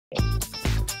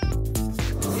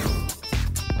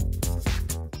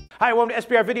Hi, welcome to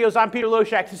SBR Videos. I'm Peter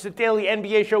Loshak. This is a daily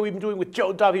NBA show we've been doing with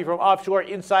Joe Duffy from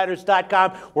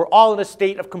OffshoreInsiders.com. We're all in a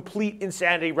state of complete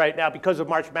insanity right now because of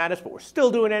March Madness, but we're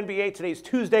still doing NBA. Today's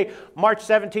Tuesday, March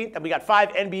 17th, and we got 5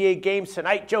 NBA games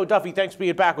tonight. Joe Duffy, thanks for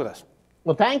being back with us.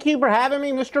 Well, thank you for having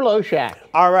me, Mr. Loshak.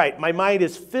 All right, my mind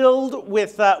is filled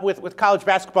with college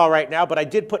basketball right now, but I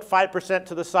did put 5%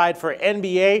 to the side for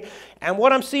NBA. And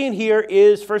what I'm seeing here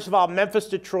is, first of all,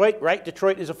 Memphis-Detroit, right?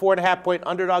 Detroit is a 4.5-point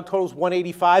underdog. Totals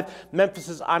 185. Memphis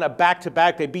is on a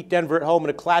back-to-back. They beat Denver at home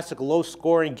in a classic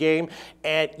low-scoring game.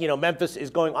 And, you know, Memphis is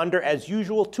going under as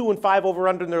usual. 2-5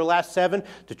 over-under in their last 7.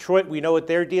 Detroit, we know what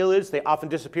their deal is. They often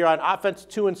disappear on offense.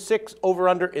 2-6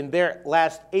 over-under in their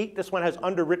last 8. This one has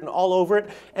underwritten all over it.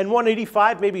 And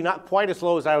 185, maybe not quite as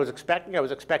low as I was expecting. I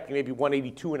was expecting maybe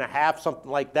 182.5,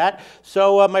 something like that.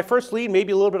 So my first lead,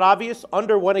 maybe a little bit obvious,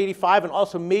 under 185, and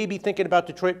also maybe thinking about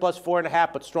Detroit plus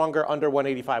 4.5, but stronger under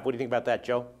 185. What do you think about that,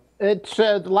 Joe? It's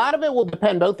a lot of it will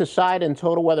depend both the side and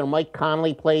total whether Mike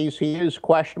Conley plays. He is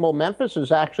questionable. Memphis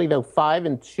is actually, though,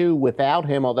 5-2 without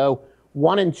him, although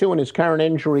 1-2 in his current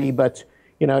injury, but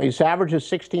you know, his average is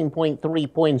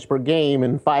 16.3 points per game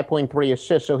and 5.3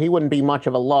 assists, so he wouldn't be much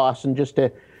of a loss. And just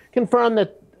to confirm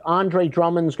that Andre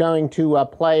Drummond's going to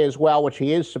play as well, which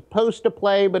he is supposed to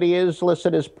play, but he is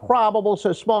listed as probable,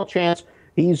 so small chance.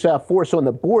 He's forced on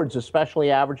the boards,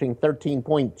 especially averaging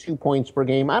 13.2 points per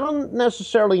game. I don't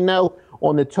necessarily know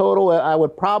on the total. I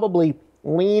would probably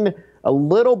lean a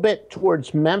little bit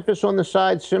towards Memphis on the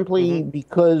side simply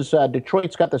because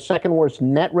Detroit's got the second worst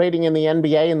net rating in the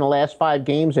NBA in the last 5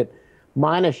 games at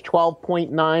minus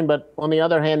 12.9. But on the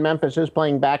other hand, Memphis is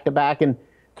playing back-to-back in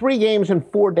 3 games in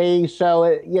 4 days.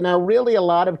 So, you know, really a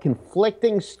lot of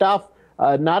conflicting stuff.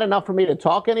 Not enough for me to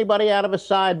talk anybody out of a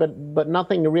side, but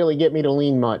nothing to really get me to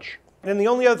lean much. And the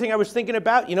only other thing I was thinking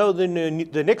about, you know, the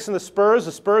Knicks and the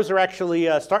Spurs are actually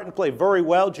starting to play very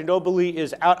well. Ginobili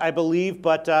is out, I believe,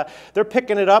 but they're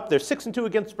picking it up. They're 6-2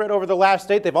 against spread over the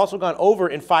last 8. They've also gone over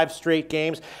in 5 straight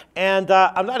games. And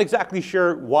I'm not exactly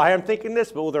sure why I'm thinking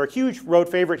this, but they're a huge road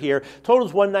favorite here.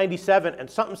 Total's 197, and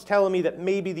something's telling me that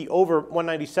maybe the over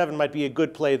 197 might be a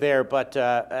good play there, but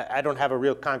I don't have a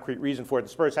real concrete reason for it. The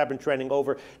Spurs have been trending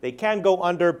over. They can go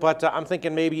under, but I'm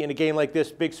thinking maybe in a game like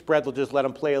this, big spread will just let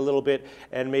them play a little bit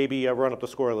and maybe run up the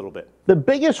score a little bit. The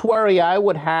biggest worry I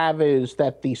would have is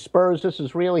that the Spurs, this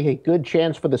is really a good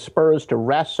chance for the Spurs to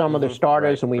rest some of their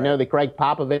starters, and we know that Greg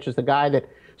Popovich is the guy that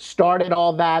started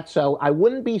all that, so I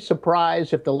wouldn't be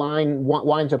surprised if the line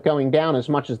winds up going down as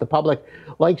much as the public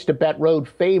likes to bet road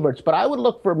favorites, but I would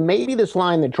look for maybe this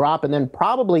line to drop and then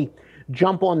probably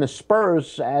jump on the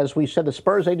Spurs. As we said, the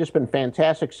Spurs, they've just been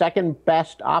fantastic. Second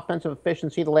best offensive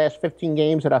efficiency the last 15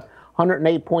 games at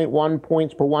 108.1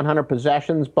 points per 100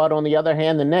 possessions. But on the other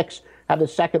hand, the Knicks have the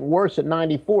second worst at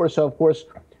 94. So, of course,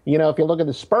 you know, if you look at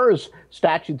the Spurs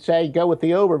stat, you'd say go with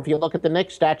the over. If you look at the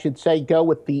Knicks stat, you'd say go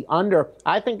with the under.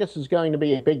 I think this is going to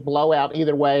be a big blowout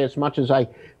either way, as much as I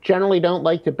generally don't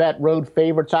like to bet road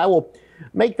favorites. I will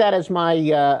make that as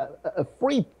my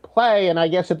free play, and I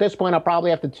guess at this point I'll probably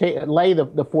have to lay the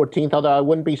 14th, although I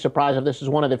wouldn't be surprised if this is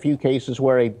one of the few cases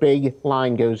where a big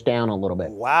line goes down a little bit.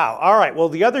 Wow. All right. Well,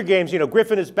 the other games, you know,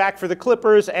 Griffin is back for the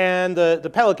Clippers and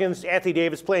the Pelicans. Anthony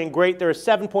Davis playing great. They're a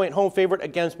 7-point home favorite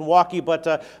against Milwaukee, but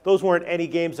those weren't any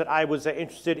games that I was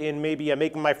interested in maybe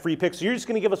making my free pick. So you're just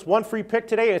going to give us one free pick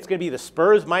today, and it's going to be the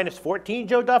Spurs minus 14,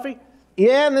 Joe Duffy?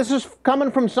 Yeah, and this is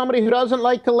coming from somebody who doesn't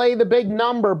like to lay the big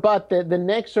number, but the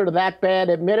Knicks are that bad.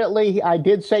 Admittedly, I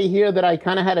did say here that I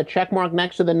kind of had a check mark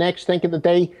next to the Knicks, thinking that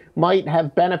they might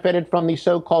have benefited from the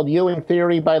so-called Ewing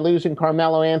theory by losing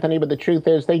Carmelo Anthony, but the truth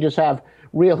is they just have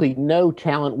really no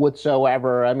talent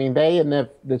whatsoever. I mean, they and the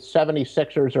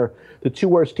 76ers are the 2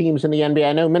 worst teams in the NBA.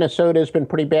 I know Minnesota has been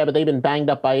pretty bad, but they've been banged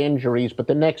up by injuries, but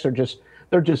the Knicks are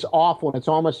they're just awful, and it's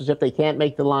almost as if they can't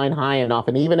make the line high enough.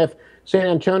 And even if San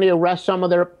Antonio rests some of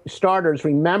their starters,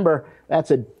 remember,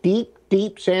 that's a deep,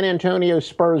 deep San Antonio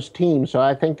Spurs team, so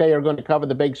I think they are going to cover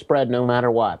the big spread no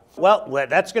matter what. Well,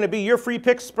 that's going to be your free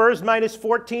pick, Spurs minus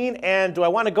 14, and do I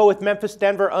want to go with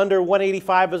Memphis-Denver under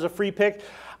 185 as a free pick?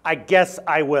 I guess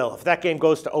I will. If that game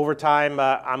goes to overtime,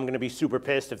 I'm going to be super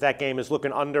pissed. If that game is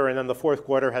looking under and then the fourth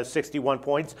quarter has 61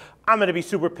 points, I'm going to be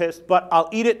super pissed, but I'll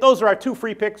eat it. Those are our 2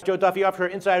 free picks. Joe Duffy,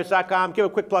 OffshoreInsiders.com. Give a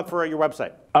quick plug for your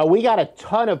website. We got a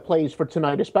ton of plays for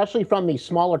tonight, especially from the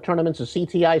smaller tournaments, the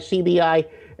CTI, CBI,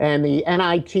 and the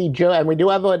NIT. Joe, and we do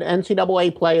have an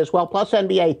NCAA play as well, plus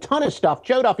NBA. Ton of stuff.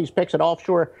 Joe Duffy's picks at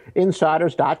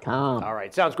OffshoreInsiders.com. All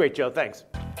right. Sounds great, Joe. Thanks.